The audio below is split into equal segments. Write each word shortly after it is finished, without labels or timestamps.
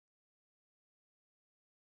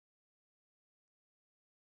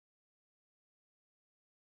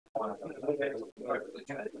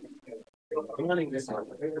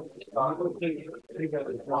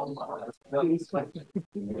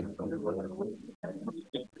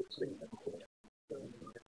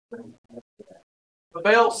The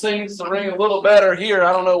bell seems to ring a little better here.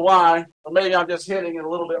 I don't know why. Or maybe I'm just hitting it a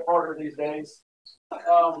little bit harder these days.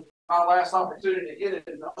 My last opportunity to hit it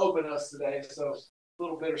and open us today, so a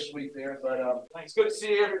little bittersweet there. But it's good to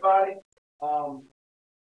see everybody. Hope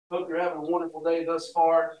you're having a wonderful day thus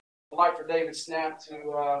far. I'd like for David Snap to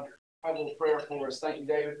have a little prayer for us. Thank you,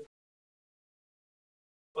 David.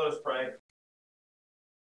 Let us pray.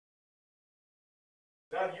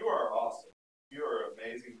 God, you are awesome. You are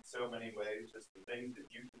amazing in so many ways. Just the things that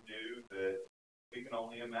you can do that we can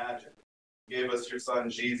only imagine. You gave us your son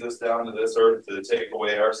Jesus down to this earth to take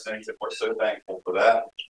away our sins, and we're so thankful for that.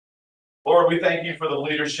 Lord, we thank you for the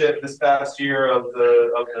leadership this past year of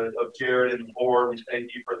Jared and the board. We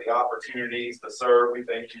thank you for the opportunities to serve. We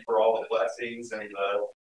thank you for all the blessings and the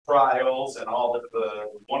trials and all of the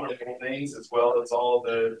wonderful things, as well as all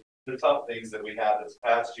the tough things that we had this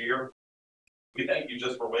past year. We thank you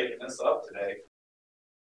just for waking us up today.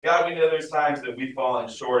 God, we know there's times that we've fallen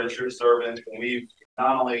short as your servant, and we've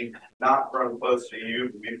not only not grown close to you,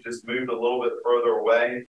 but we've just moved a little bit further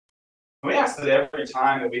away. We ask that every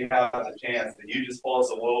time that we have the chance that you just pull us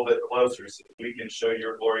a little bit closer so that we can show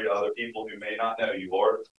your glory to other people who may not know you,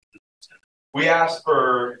 Lord. We ask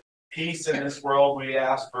for peace in this world. We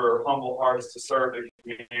ask for humble hearts to serve the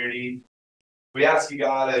community. We ask you,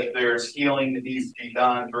 God, if there's healing that needs to be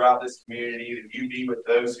done throughout this community, that you be with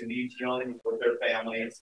those who need healing, with their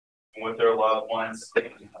families, and with their loved ones.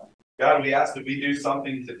 God, we ask that we do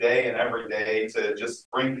something today and every day to just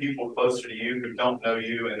bring people closer to you who don't know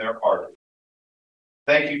you in their heart.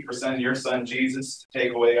 Thank you for sending your son Jesus to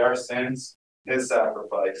take away our sins, his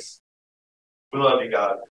sacrifice. We love you,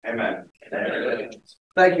 God. Amen. Amen.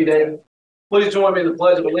 Thank you, David. Please join me in the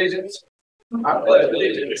Pledge of Allegiance. I pledge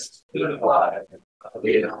allegiance to the flag of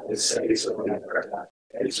the United States of America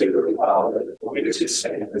and to the republic which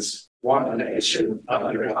stands one nation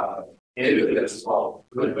under God, indivisible,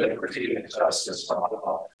 with liberty and justice for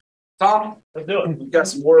all. Tom, let's do it. We've got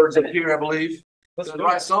some words in here, I believe. Let's do the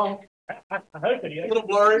right song. I hope it is. A little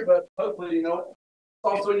blurry, but hopefully you know it.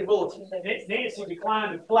 It's also in your bulletin. Nancy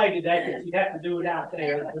declined to play today because you'd have to do it out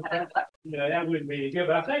there. You know, that wouldn't be good.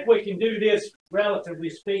 But I think we can do this, relatively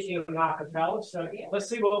speaking, in acapella. So let's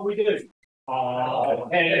see what we do. All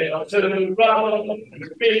hail to Rome,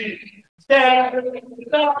 be there,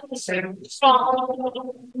 the song.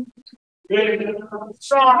 We'll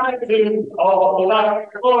try to all our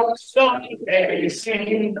course, don't they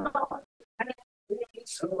sing?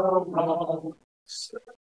 So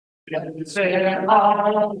say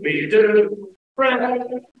how we do,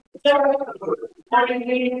 friend,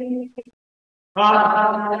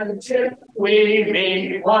 until we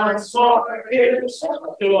meet once more. Here's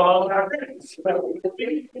to all our friends.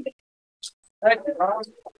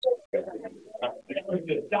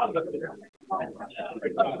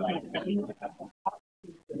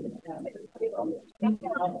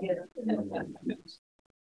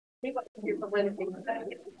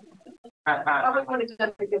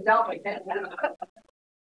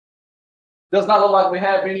 Does not look like we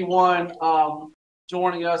have anyone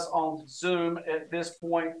joining us on Zoom at this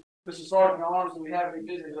point. Mr. Sergeant Arms, do we have any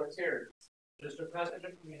visitors upstairs? Mr.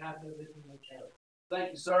 President, we have no visitors upstairs.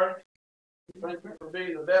 Thank you, sir. Thank you for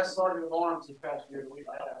being the best Sergeant of Arms this past year that we've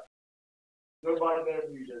had. Nobody better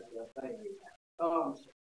than you, Jessica. Thank you.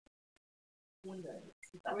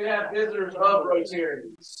 We have visitors of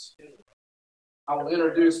Rotarians. I will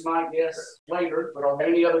introduce my guests later, but are there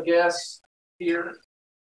any other guests here?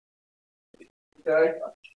 Okay.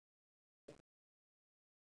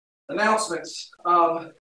 Announcements.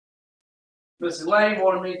 Ms. Elaine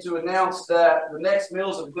wanted me to announce that the next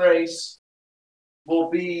Meals of Grace will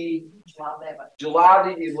be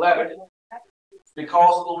July the 11th.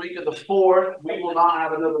 Because of the week of the 4th, we will not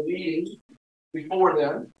have another meeting before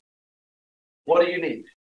then. What do you need?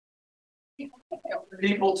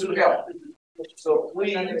 People to help. So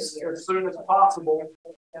please, as soon as possible,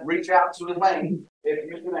 reach out to Elaine if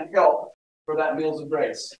you're going to help for that Meals of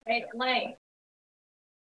Grace. Hey, Elaine.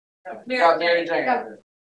 Mary Jane.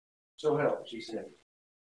 She'll help, she said.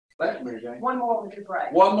 Thank you, Mary Jane. One more would you pray?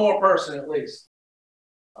 One more person at least.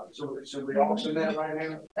 Should we auction that right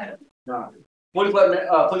now? No. Please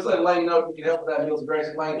let Elaine know if you can help with that Meals of Grace.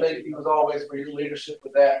 Elaine, thank you as always for your leadership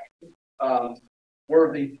with that.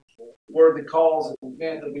 Worthy cause and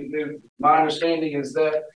event that we do. My understanding is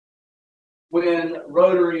that when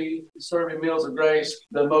Rotary is serving Meals of Grace,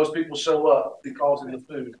 the most people show up because of the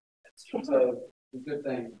food. So it's a good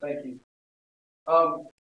thing. Thank you.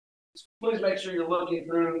 please make sure you're looking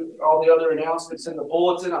through all the other announcements in the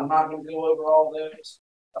bulletin. I'm not going to go over all those.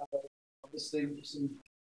 Obviously,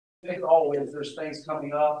 as always, there's things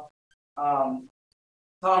coming up.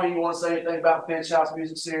 Tommy, you want to say anything about Finch House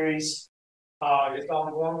Music Series? It's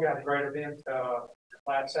ongoing. We got a great event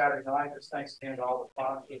last Saturday night. Just thanks again to all the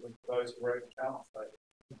sponsors and for those who were able to come. But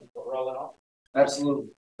we're rolling on. Absolutely.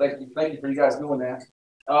 Thank you for you guys doing that.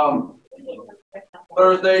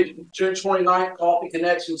 Thursday, June 29th, Coffee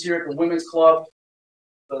Connections here at the Women's Club.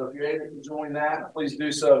 So if you're able to join that, please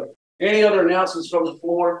do so. Any other announcements from the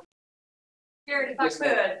floor? Here, if I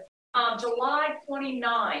could, July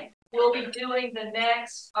 29th, we'll be doing the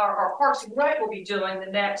next, our Parks and Rec will be doing the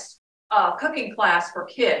next cooking class for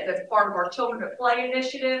kids. That's part of our Children at Play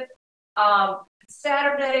initiative.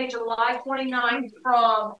 Saturday, July 29th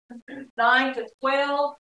from 9 to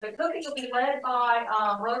 12. The cooking will be led by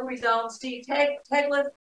Rotary's own Steve Tegleth,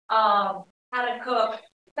 how to cook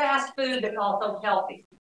fast food that's also healthy.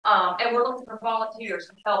 And we're looking for volunteers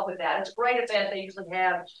to help with that. It's a great event. They usually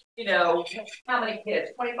have, you know, how many kids?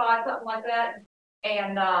 25, something like that.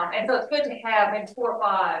 And so it's good to have maybe 4 or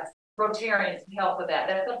 5 Rotarians to help with that.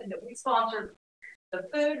 That's something that we sponsored the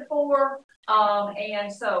food for.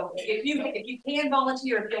 And so if you can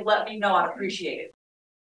volunteer, if you'll let me know, I'd appreciate it.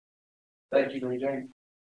 Thank you, PJ.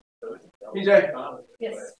 PJ?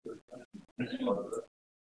 Yes.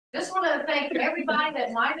 Just want to thank everybody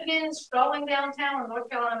that might have been strolling downtown on North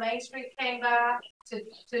Carolina Main Street came by to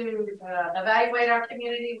evaluate our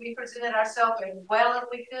community. We presented ourselves as well as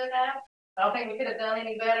we could have. I don't think we could have done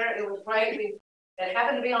any better. It was great. It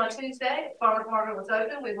happened to be on a Tuesday. Farmers Market was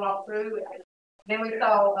open. We walked through. Then we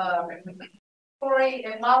saw Corey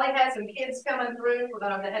and Molly had some kids coming through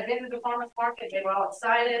that had been to the farmers market. They were all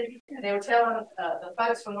excited. They were telling the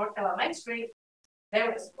folks from North Carolina Main Street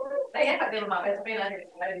they haven't been my best friend. I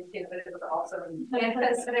didn't kids, but it was awesome. And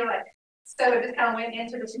so they were like, so it just kind of went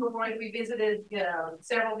into the school break. We visited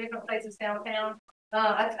several different places downtown.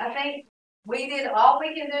 I think we did all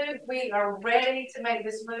we can do. We are ready to make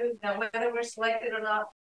this move. Now, whether we're selected or not,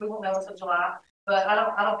 we won't know until July. But I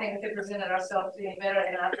don't think we could present ourselves any better,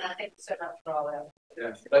 and I think we're setting up for all that.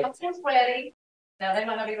 Yeah. We're ready. Now they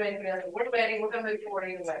might not be ready for that, but we're ready. We're going to move forward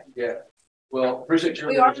either way. Yeah. Well, appreciate your.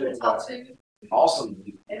 We are going to talk to. Awesome.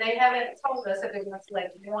 And they haven't told us if they're going to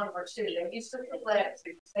select 1 or 2. They used to select.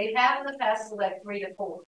 They have in the past select 3 to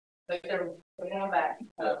 4, but they're going back.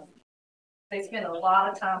 They spend a lot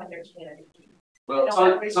of time in their community. Well,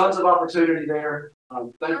 tons of opportunity there.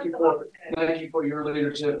 Thank you for your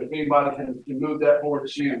leadership. If anybody can move that forward,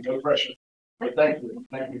 it's you. No pressure. But thank you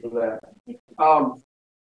for that.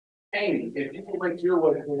 Amy, if you can make your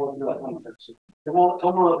way forward, come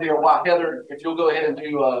on up here. Wow, Heather, if you'll go ahead and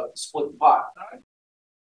do split the pot.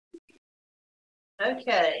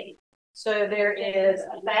 Okay. So there is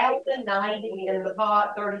 1,090 in the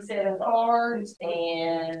pot, 37 cards,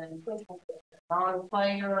 and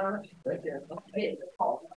non-player.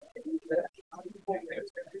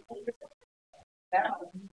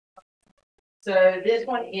 So this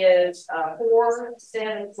one is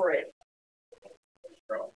 473.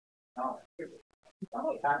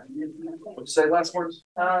 What'd you say last words?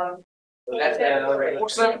 That's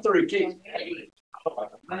 473, Keith.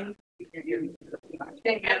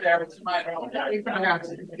 Can't get there with my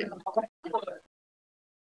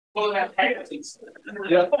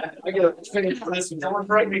Yeah, I get a finish for this one. Don't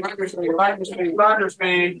break me. Binders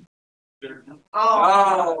me.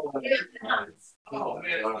 Oh. Oh,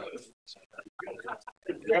 man.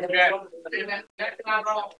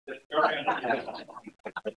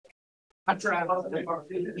 I'm trying.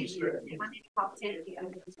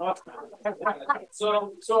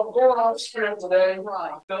 So I'm going off script today.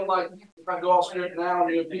 I feel like if I go off script now,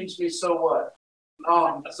 you impeach me, so what?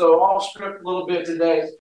 So off script a little bit today.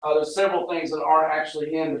 There's several things that aren't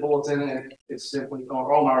actually in the bulletin, and it's simply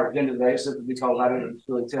on our agenda today, simply because I didn't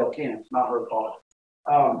really tell Ken. It's not her fault.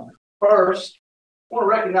 First, I want to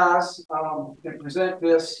recognize and present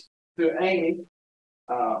this to Amy.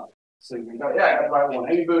 So we got, yeah, I got the right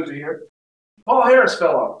one. Amy Boozer here. Paul Harris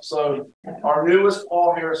Fellow. So our newest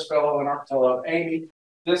Paul Harris Fellow in our club. Amy,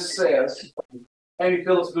 this says, Amy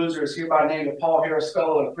Phillips Boozer is hereby named a Paul Harris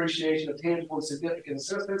Fellow in appreciation of tangible and significant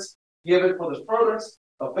assistance given for the furtherance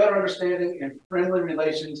of better understanding and friendly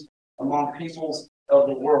relations among peoples of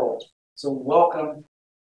the world. So welcome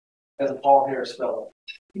as a Paul Harris Fellow.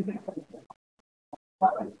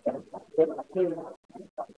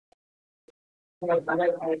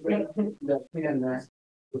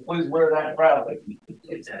 Please wear that proudly.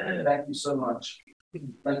 Thank you so much.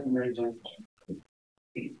 Thank you, Mary Jane.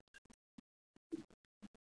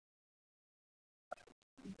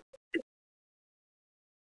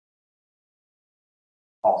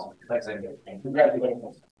 Awesome. Thanks, Amy.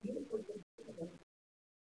 Congratulations.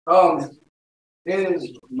 It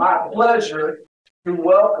is my pleasure to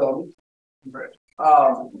welcome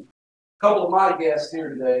a couple of my guests here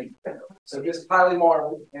today. So Miss Kylie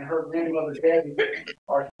Martin and her grandmother Debbie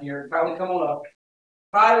are here. Kylie, come on up.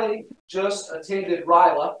 Kylie just attended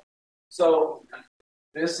RILA. So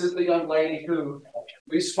this is the young lady who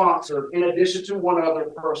we sponsored, in addition to one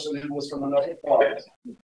other person who was from another part.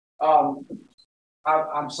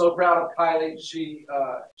 I'm so proud of Kylie.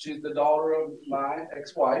 She's the daughter of my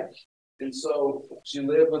ex-wife, and so she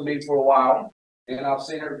lived with me for a while. And I've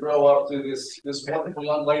seen her grow up to this wonderful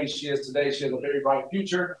young lady she is today. She has a very bright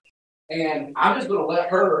future, and I'm just going to let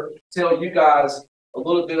her tell you guys a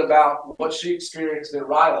little bit about what she experienced at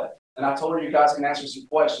RILA. And I told her you guys can answer some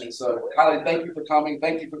questions. So, Kylie, thank you for coming.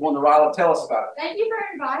 Thank you for going to RILA. Tell us about it. Thank you for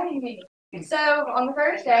inviting me. So on the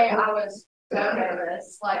first day, I was so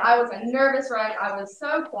nervous. Like, I was a nervous wreck. I was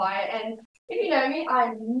so quiet. And if you know me,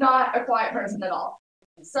 I'm not a quiet person at all.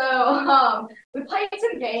 So we played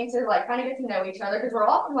some games to like kind of get to know each other because we're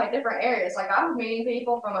all from like different areas. Like, I was meeting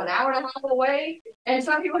people from an hour and a half away, and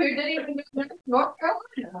some people who didn't even move to North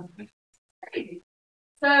Carolina. Crazy.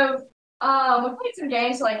 So we played some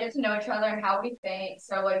games to like get to know each other and how we think,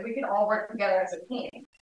 so like we could all work together as a team,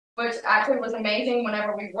 which actually was amazing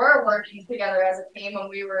whenever we were working together as a team. When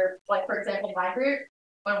we were, like, for example, my group,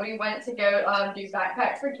 when we went to go do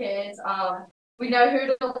backpacks for kids, we know who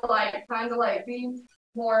to like kind of like be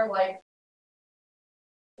more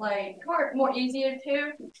more easier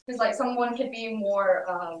to, because like someone could be more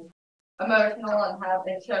emotional and have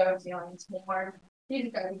their show feelings more. You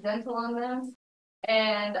just gotta be gentle on them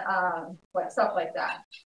and like stuff like that.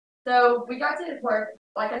 So we got to work,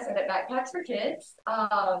 like I said, at Backpacks for Kids.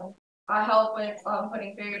 I helped with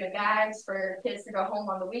putting food in bags for kids to go home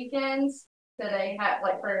on the weekends. So they had,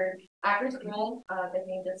 like, for after school, they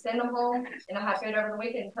can just send them home and have food over the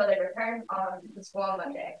weekend until they return to school on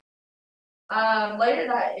Monday. Later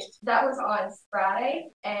that was on Friday,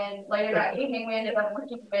 and later that evening we ended up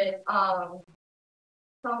working with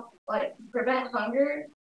Prevent Hunger,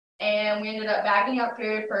 and we ended up bagging up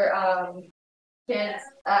food for kids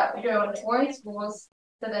going to foreign schools,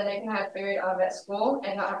 so then they can have food at school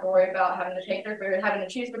and not have to worry about having to take their food, having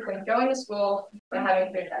to choose between going to school or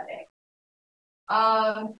having food that day.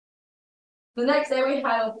 The next day we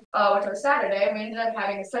had, which was Saturday, we ended up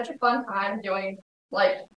having such a fun time doing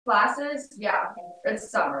like classes. Yeah,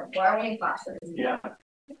 it's summer. Why are we in classes? Yeah.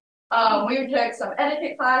 We took some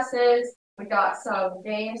etiquette classes. We got some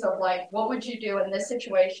games of like, what would you do in this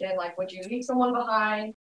situation? Like, would you leave someone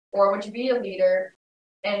behind, or would you be a leader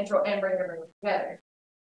and bring everyone together?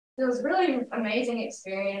 It was really an amazing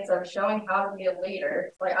experience of showing how to be a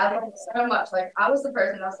leader. Like, I loved it so much. Like, I was the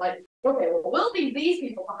person that was like, okay, well, we'll leave these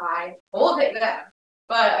people behind, but we'll take them.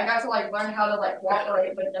 But I got to like learn how to like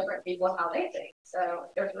cooperate with different people and how they think. So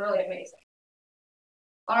it was really amazing.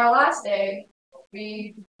 On our last day,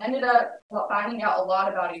 we ended up finding out a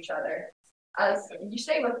lot about each other. As you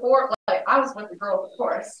stay with like I was with the girl, of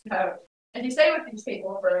course. So if you stay with these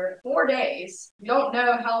people for 4 days, you don't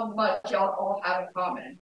know how much y'all all have in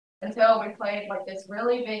common until we played like this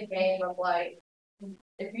really big game of like,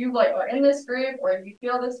 if you like are in this group or if you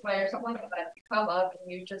feel this way or something like that, you come up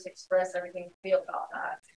and you just express everything you feel about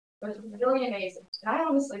that. It was really amazing. And I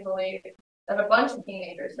honestly believe that a bunch of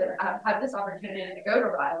teenagers that have this opportunity to go to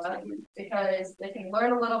RILA because they can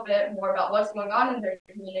learn a little bit more about what's going on in their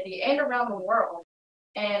community and around the world,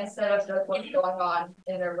 and instead of just what's going on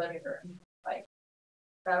in their living room. Like,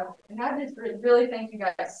 so, and I just really thank you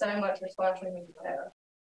guys so much for sponsoring me today.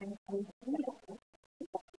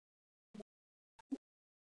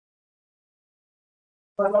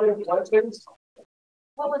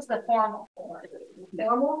 What was the formal for?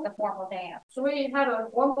 The formal dance. So we had a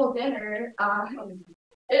formal dinner.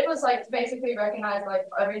 It was like to basically recognize like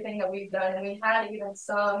everything that we've done, and we had even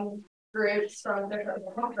some groups from different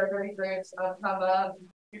recovery groups come up.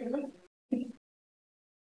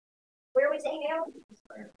 Where was it held?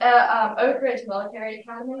 Oak Ridge Military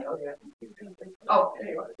Academy. Oh, yeah.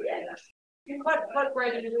 What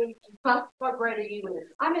grade are you in? Huh? What grade are you in?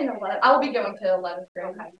 I'm in 11th. I'll be going to 11th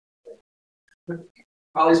grade.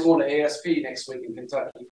 Holly's going to ASP next week in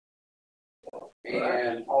Kentucky.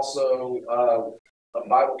 And also a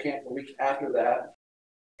Bible camp the week after that.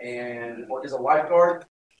 And what is a lifeguard?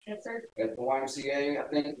 Yes, sir. At the YMCA, I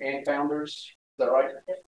think, and Founders. Is that right?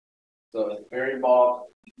 So very involved.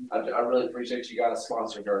 I really appreciate you guys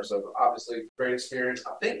sponsoring her. So obviously, great experience.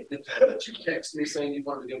 I think that you texted me saying you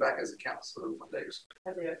wanted to go back as a counselor one day.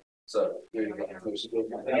 I did. So there you go.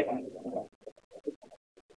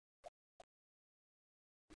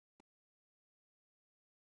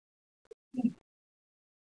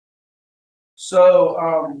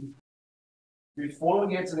 So, before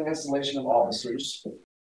we get to the installation of officers,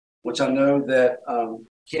 which I know that,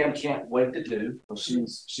 Kim can't wait to do,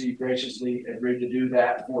 she graciously agreed to do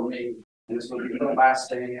that for me. And this will be her last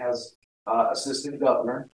day as, assistant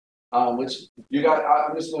governor, which you guys,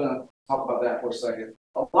 I'm just gonna talk about that for a second.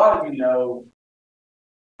 A lot of you know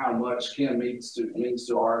how much Kim means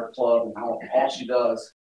to our club and how all she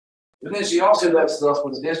does. But then she also does stuff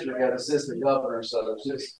with the district as assistant governor, so it's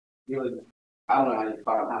just really, I don't know how you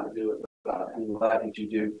find time to do it, but I'm glad that you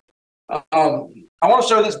do. I want to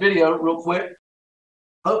show this video real quick.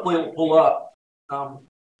 Hopefully it'll pull up.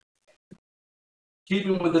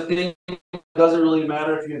 Keeping with the theme, it doesn't really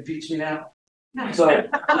matter if you impeach me now. So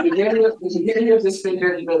the beginning of this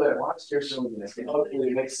video, you know that watch your showing this. And hopefully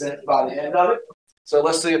it makes sense by the end of it. So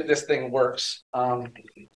let's see if this thing works. And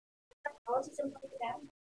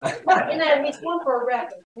then he's one for a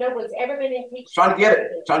record. No one's ever been impeached. Trying to get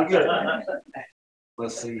it. Trying to get it.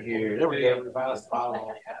 Let's see here. There we go.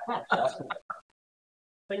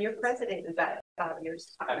 When you're president in about 5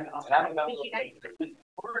 years. We're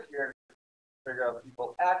here to figure out if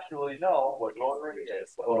people actually know what Rotary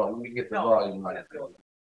is. Hold on, let me get the volume right.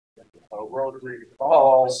 Rotary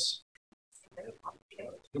Balls.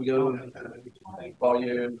 Here we go.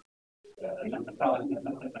 Volume.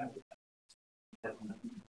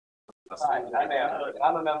 Hi,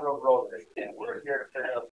 I'm a member of Rotary, and we're here to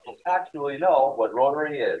figure out if people actually know what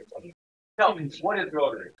Rotary is. Tell me, what is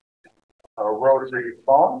Rotary? A Rotary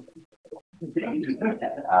phone?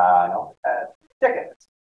 No. Tickets.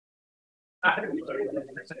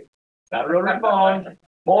 Not Rotary phone,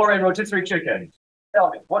 or a rotisserie chicken. Tell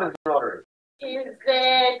me, what is Rotary? Is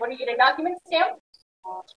it, when you get a document stamp?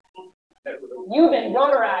 You've been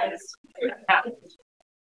notarized.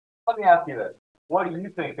 Let me ask you this. What do you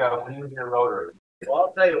think of when you hear Rotary? Well,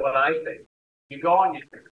 I'll tell you what I think. You go on your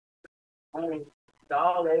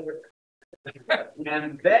all over,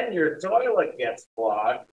 and then your toilet gets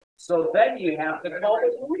clogged. So then you have to call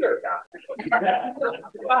the looter guy.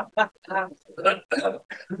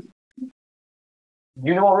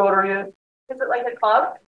 You know what Rotary is? Is it like a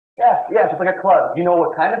club? Yeah, it's like a club. You know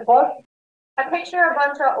what kind of club? I picture a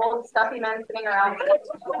bunch of old stuffy men sitting around.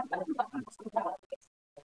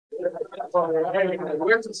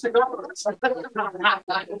 Where's the cigar?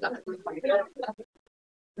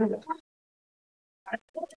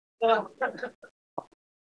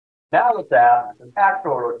 Now let's ask an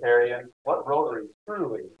actual Rotarian what Rotary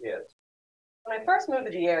truly is. When I first moved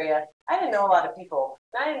to the area, I didn't know a lot of people,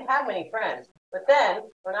 and I didn't have many friends. But then,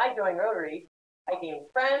 when I joined Rotary, I gained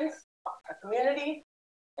friends, a community,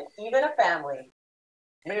 and even a family.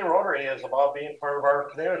 To me, Rotary is about being part of our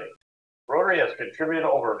community. Rotary has contributed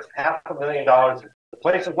over $500,000 to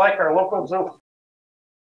places like our local zoo.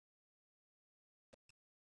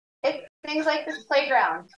 It's things like this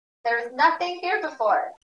playground. There was nothing here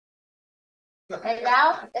before. And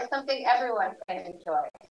now it's something everyone can enjoy.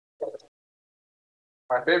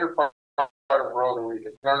 My favorite part of Rotary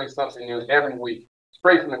is learning something new every week,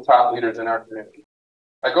 straight from the top leaders in our community.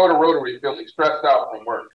 I go to Rotary feeling stressed out from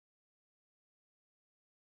work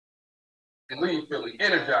and leave feeling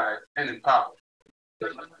energized and empowered.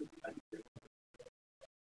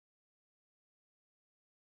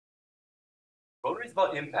 Rotary is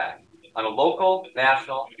about impact on a local,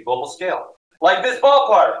 national, and global scale. Like this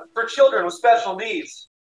ballpark for children with special needs.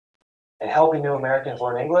 And helping new Americans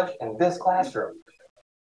learn English in this classroom.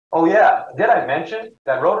 Oh yeah, did I mention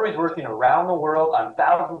that Rotary is working around the world on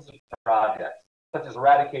thousands of projects, such as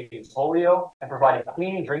eradicating polio and providing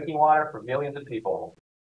clean drinking water for millions of people.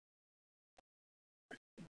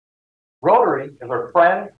 Rotary is where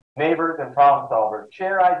friends, neighbors, and problem solvers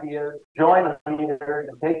share ideas, join leaders,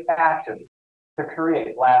 and take action to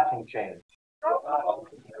create lasting change.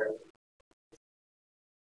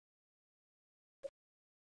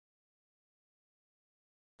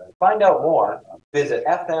 To find out more, visit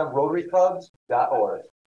fmrotaryclubs.org.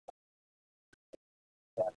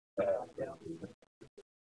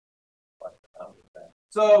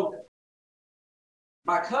 So,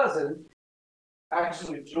 my cousin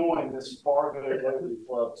actually joined this Fargo Rotary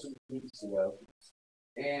Club 2 weeks ago.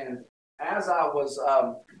 And as I was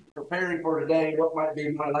preparing for today, what might be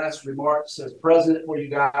my last remarks as president for you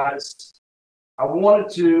guys, I wanted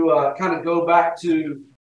to kind of go back to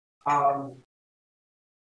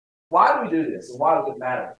why do we do this and why does it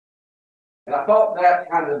matter? And I thought that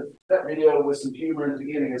video with some humor in the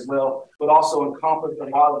beginning as well, but also encompassed a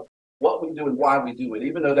lot of what we do and why we do it,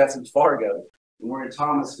 even though that's in Fargo and we're in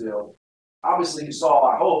Thomasville. Obviously, you saw,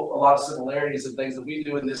 I hope, a lot of similarities of things that we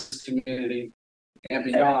do in this community and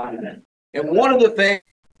beyond. And one of the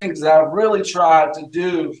things that I've really tried to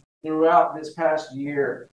do throughout this past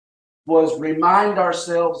year was remind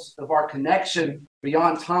ourselves of our connection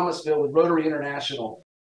beyond Thomasville with Rotary International.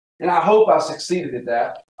 And I hope I succeeded at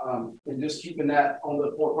that. And just keeping that on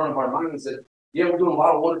the forefront of our minds that, yeah, we're doing a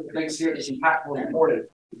lot of wonderful things here that's impactful and important.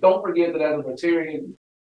 But don't forget that as a Rotarian,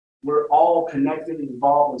 we're all connected and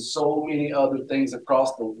involved in so many other things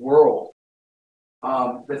across the world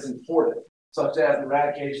that's important, such as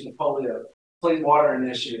eradication of polio, clean water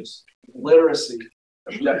initiatives, literacy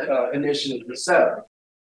initiatives, etc.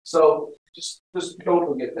 So just don't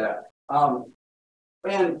forget that.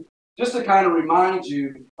 And just to kind of remind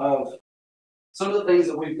you of some of the things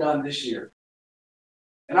that we've done this year.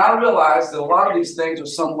 And I realize that a lot of these things are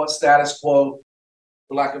somewhat status quo,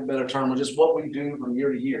 for lack of a better term, or just what we do from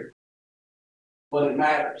year to year. But it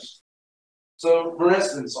matters. So, for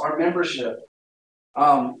instance, our membership.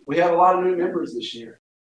 We have a lot of new members this year.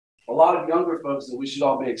 A lot of younger folks that we should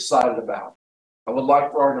all be excited about. I would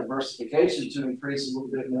like for our diversification to increase a little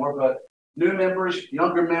bit more, but new members,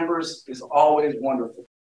 younger members is always wonderful.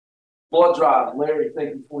 Blood drive, Larry,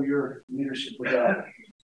 thank you for your leadership with that.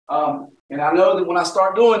 And I know that when I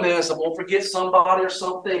start doing this, I won't forget somebody or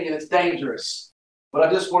something, and it's dangerous. But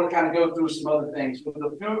I just want to kind of go through some other things. For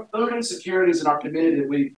the food insecurities in our community that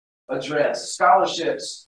we address,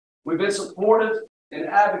 scholarships, we've been supportive and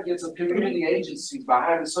advocates of community agencies by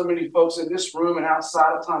having so many folks in this room and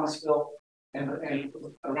outside of Thomasville and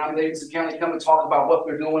around Davidson County come and talk about what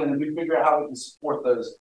they're doing, and then we figure out how we can support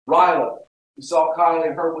those. Ryla, we saw Kylie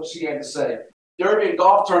and heard what she had to say. Derby and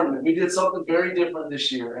golf tournament, we did something very different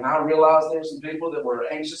this year, and I realized there were some people that were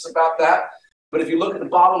anxious about that. But if you look at the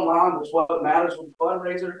bottom line, which is what matters with the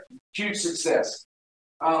fundraiser, huge success.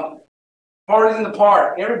 Parties in the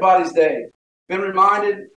park, everybody's day. Been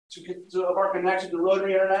reminded of our connection to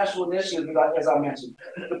Rotary International Initiative, as I mentioned.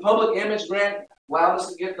 The public image grant allowed us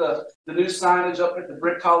to get the new signage up at the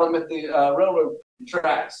brick column at the railroad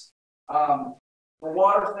tracks. The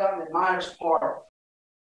water fountain at Myers Park.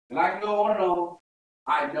 And I can go on and on.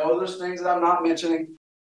 I know there's things that I'm not mentioning,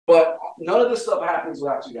 but none of this stuff happens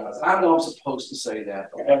without you guys. I know I'm supposed to say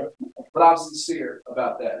that, but I'm sincere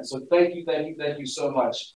about that. And so thank you so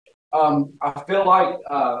much. I feel like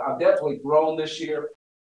I've definitely grown this year.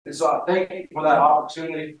 And so I thank you for that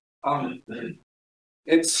opportunity. I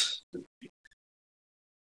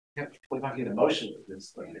can't believe I get emotional with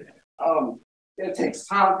this thing. It takes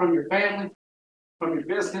time from your family, from your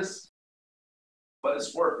business, but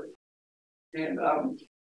it's worth it. And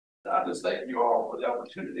I just thank you all for the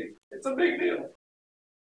opportunity. It's a big deal.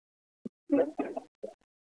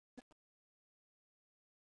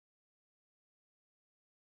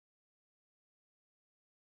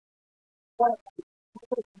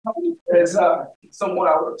 As someone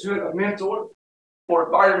I look to as a mentor for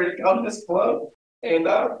inviting me to come to this club, and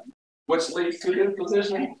which leads to this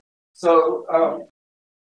position. So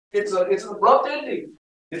it's an abrupt ending.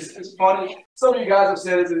 It's funny. Some of you guys have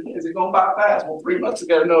said, is it going by fast? Well, 3 months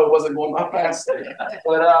ago, no, it wasn't going by fast.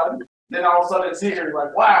 But then all of a sudden it's here. You're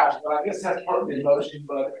like, wow. But I guess that's part of the emotion.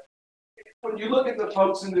 But when you look at the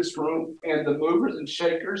folks in this room and the movers and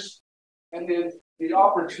shakers, and then the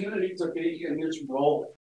opportunity to be in this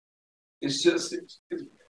role, it's just,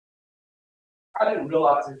 I didn't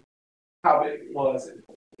realize how big it was.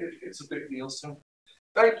 It's a big deal. So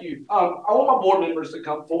thank you. I want my board members to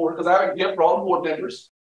come forward because I have a gift for all the board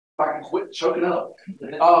members. If I can quit choking up.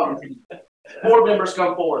 Board members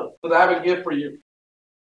come forward because I have a gift for you.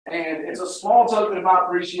 And it's a small token of my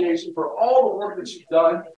appreciation for all the work that you've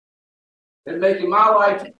done in making my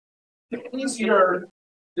life easier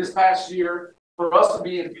this past year for us to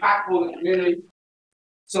be impactful in the community.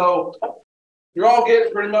 So you're all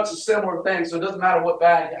getting pretty much a similar thing, so it doesn't matter what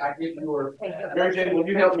bag I give you. Or Mary Jane, will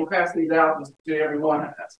you help me pass these out to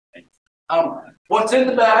everyone? What's in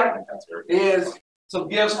the bag is some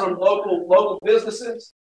gifts from local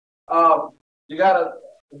businesses. You got a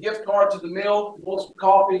gift card to the mill, you want some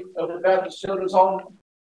coffee over at Baptist Children's Home.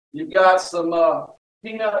 You've got some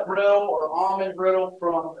peanut brittle or almond brittle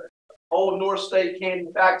from Old North State Candy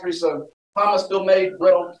Factory, so Thomasville made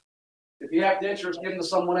brittle. If you have dentures, give them to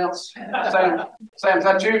someone else. Sam, is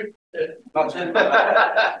that you? Not you.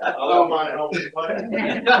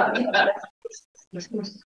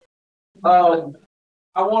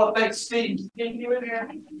 I want to thank Steve. Steve, you in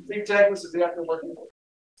here? Steve Texas is after working.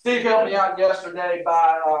 Steve helped me out yesterday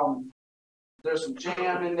by there's some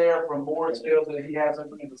jam in there from Morrisville that he has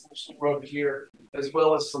over in the scrub here, as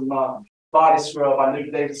well as some body scrub. I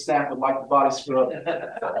knew David Snap would like the body scrub.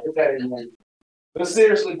 But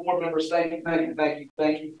seriously, board members, thank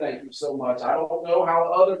you so much. I don't know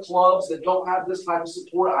how other clubs that don't have this type of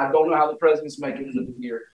support, I don't know how the presidents make it into the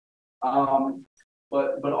year.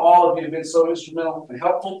 but all of you have been so instrumental and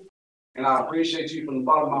helpful, and I appreciate you from the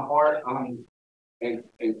bottom of my heart. And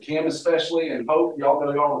Kim especially, and Hope, y'all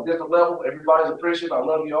know y'all on a different level. Everybody's appreciative. I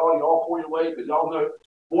love y'all. Y'all pour your weight, but y'all know,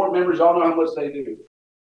 board members, y'all know how much they do.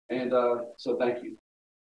 And so thank you.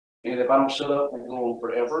 And if I don't shut up, I'm going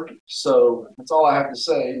forever. So that's all I have to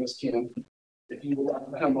say, Ms. Kim. If you would like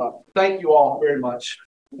to come up. Thank you all very much.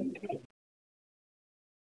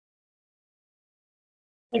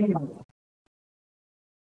 Thank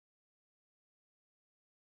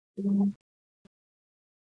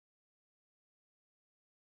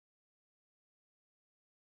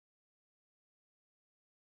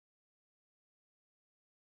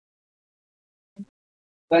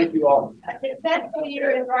you all. That's for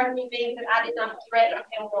your environment being that I did not threaten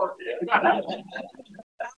him or.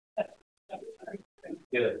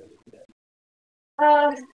 Good.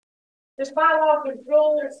 There's bylaws and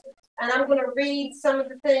rules, and I'm gonna read some of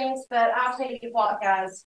the things, but I'll tell you what,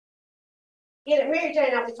 guys. Mary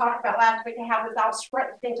Jane and I, we talked about last week how we all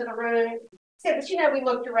spread into the room. Said, but you know, we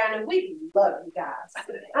looked around and we love you guys.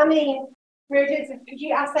 I mean, Mary Jane said,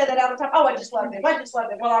 I say that all the time. Oh, I just love them. I just love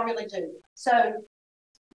them. Well, I really do. So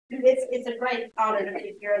it's a great honor to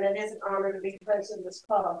be here, and it is an honor to be president of this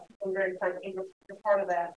club. I'm very thankful you're part of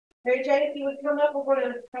that. Mary Jane, if you would come up, I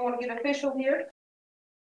want to get official here.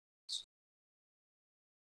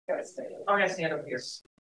 I'm gonna stand over here.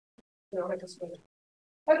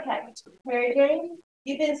 Okay, Mary Jane,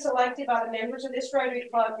 you've been selected by the members of this Rotary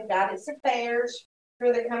Club to guide its affairs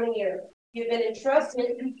for the coming year. You've been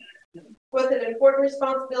entrusted with an important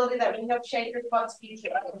responsibility that will help shape your club's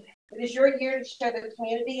future. It is your year to show the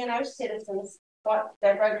community and our citizens what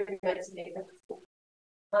that Rotary makes a difference.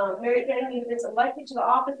 Mary Jane, you've been elected to the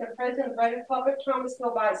office of President of Rotary Club of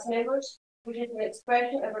Thomasville by its members, which is an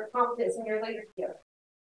expression of her confidence in your leadership.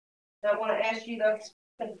 Now I want to ask you those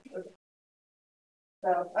things.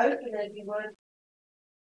 So, open if you would.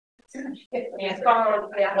 Yes, one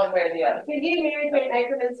way or the other. Do you, Mary Jane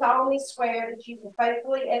Ackerman, solemnly swear that you will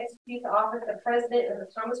faithfully execute the office of President of the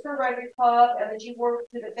Thomasville Rotary Club, and that you work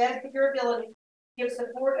to the best of your ability, give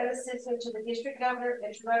support and assistance to the district governor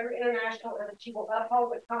and to Rotary International, and that you will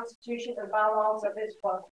uphold the Constitution and bylaws of this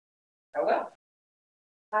club? I will.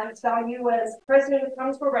 I install you as President of the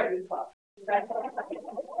Thomasville Rotary Club.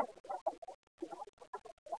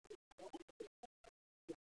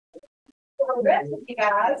 For the rest of you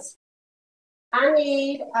guys, I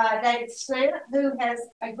need David Snap, who has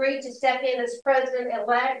agreed to step in as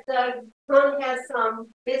president-elect. Doug has some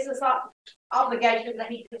business obligations that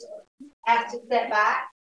he has to step back.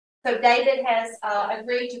 So David has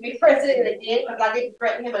agreed to be president again, because I didn't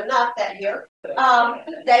threaten him enough that year.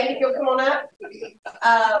 David, you'll come on up.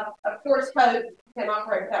 Of course, Hope can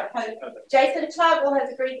operate without Hope. Jason Tuggle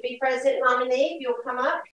has agreed to be president nominee. You'll come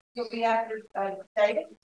up. You'll be after David.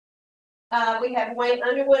 We have Wayne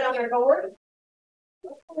Underwood on our board.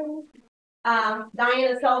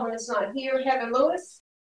 Diana Sullivan is not here. Heather Lewis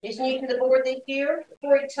is new to the board this year.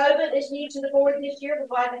 Corey Tobin is new to the board this year. We're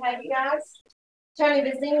glad to have you guys. Tony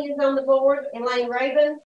Vizzini is on the board. Elaine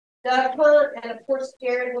Raven, Doug Hunt, and of course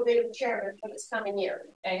Jared will be the chairman for this coming year.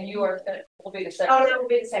 And you are will be the second. Oh, no, will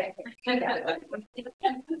be the second.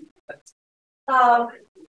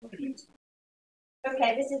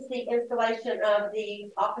 Okay, this is the installation of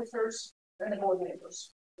the officers and the board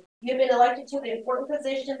members. You've been elected to the important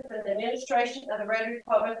position for the administration of the Rotary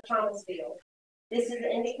Club of Thomasville. This is an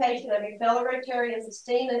indication of your fellow Rotarians'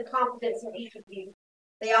 esteem and confidence in each of you.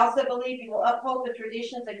 They also believe you will uphold the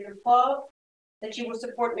traditions of your club, that you will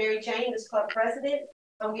support Mary Jane as club president,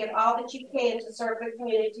 and give all that you can to serve the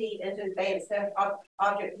community and to advance the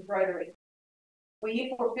object of Rotary. Will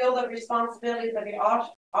you fulfill the responsibilities of your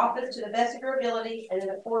office to the best of your ability and in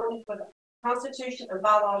accordance with the Constitution and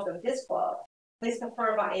bylaws of this club? Please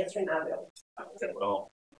confirm by answering I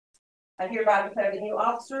will. I hereby declare the new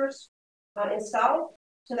officers installed.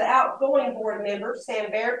 To the outgoing board members, Sam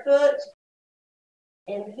Barefoot,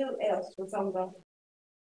 and who else was on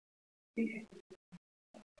the?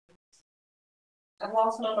 I've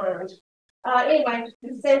lost my mind. Anyway,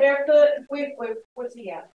 Sam Barefoot, what's he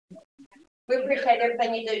at? We appreciate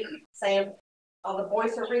everything you do, Sam. All the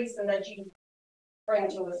voice of reason that you bring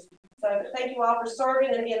to us. So thank you all for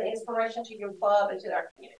serving and being an inspiration to your club and to our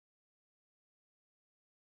community.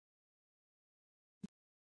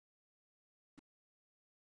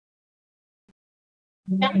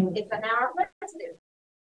 It's an hour president.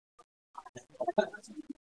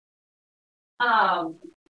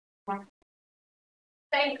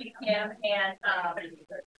 Thank you, Kim, and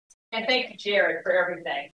thank you, Jared, for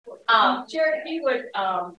everything. Jared, if you would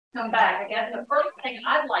come back, I guess the first thing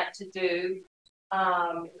I'd like to do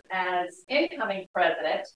as incoming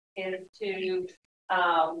president is to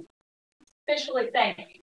officially thank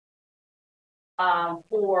you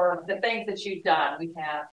for the things that you've done. We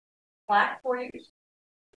have plaque for you.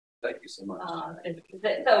 Thank you so much.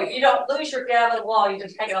 So you don't lose your gavel on the wall, you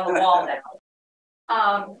just hang it on the wall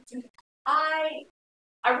now.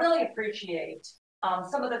 I really appreciate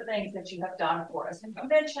some of the things that you have done for us. And you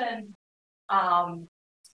mentioned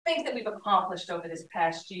things that we've accomplished over this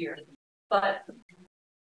past year. But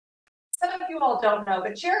some of you all don't know,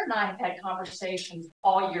 but Jared and I have had conversations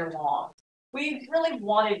all year long. We really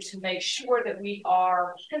wanted to make sure that we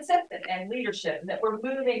are consistent and leadership and that we're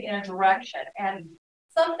moving in a direction. And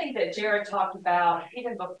something that Jared talked about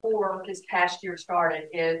even before this past year started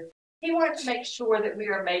is he wanted to make sure that we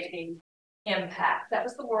are making impact. That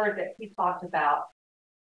was the word that he talked about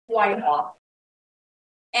quite often.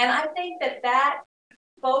 And I think that that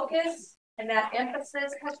focus and that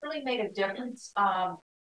emphasis has really made a difference.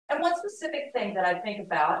 And one specific thing that I think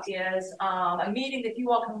about is a meeting that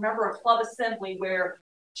you all can remember, a club assembly, where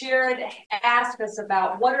Jared asked us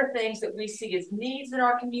about what are things that we see as needs in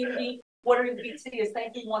our community, what are we see as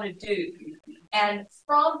things we want to do. And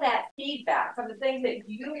from that feedback, from the things that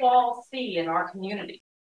you all see in our community,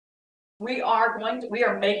 we are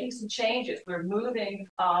making some changes. We're moving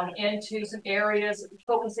into some areas,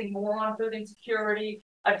 focusing more on food insecurity,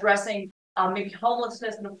 addressing maybe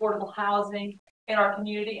homelessness and affordable housing in our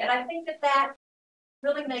community. And I think that that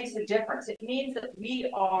really makes a difference. It means that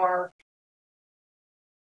we are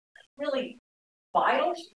really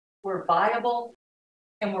vital, we're viable,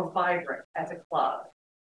 and we're vibrant as a club.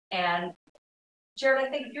 And Jared, I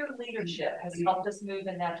think your leadership has helped us move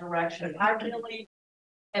in that direction. I really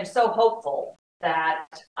am so hopeful that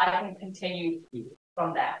I can continue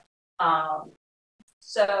from that.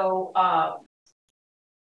 So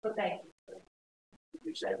thank you.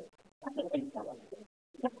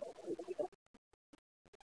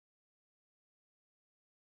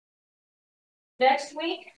 Next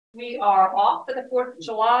week, we are off for the 4th of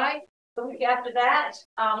July. The week after that,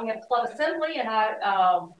 we have club assembly, and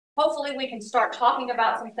hopefully we can start talking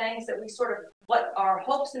about some things that we sort of, what our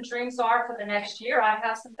hopes and dreams are for the next year. I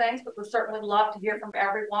have some things, but we'd certainly love to hear from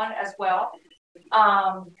everyone as well.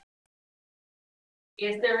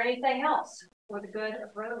 Is there anything else for the good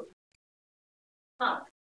of road? Huh?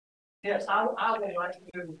 Yes, I would like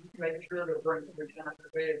to make sure to bring the time to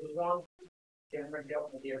bed as one can bring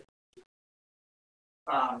up with you.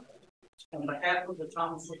 On behalf of the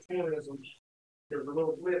Thomasville Tourism, there's a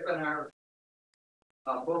little blip in our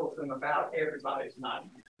bulletin about everybody's night.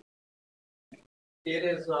 It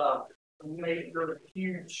is a major,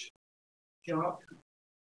 huge jump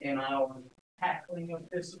in our tackling of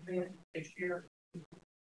this event this year.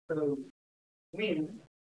 So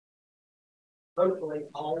hopefully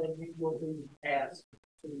all of you will be asked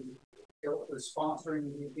to help with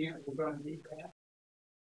sponsoring the event. We're going to need that.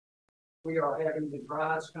 We are having the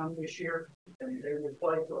drives come this year, and they will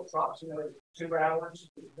play for approximately 2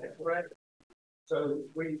 hours. Is that correct? So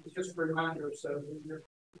we just a reminder, so you're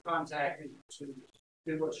contacting to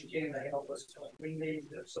do what you can to help us. We need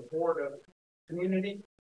the support of community,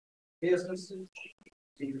 businesses,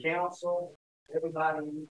 the council, everybody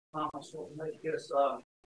in Thomasville to make this a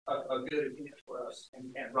good event for us.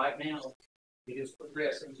 And right now, it is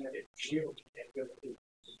progressing that it will be a good event.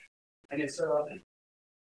 And it's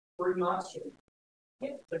 3 months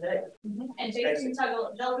today. And Jason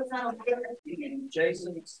Tuggle,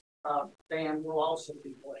 Jason's band will also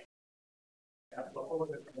be playing.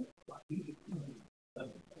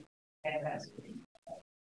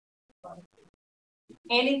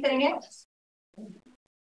 Anything else?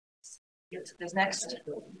 Get to this next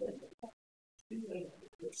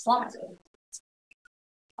slide.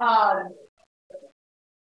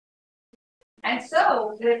 And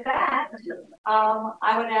so with that,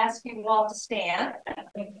 I would ask you all to stand.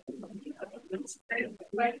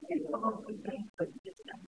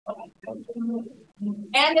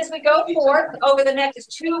 And as we go forth over the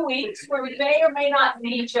next 2 weeks, where we may or may not see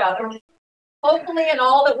each other, hopefully in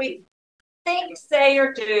all that we think, say,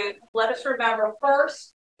 or do, let us remember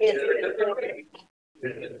first is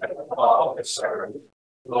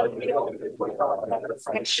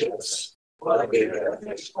friendships.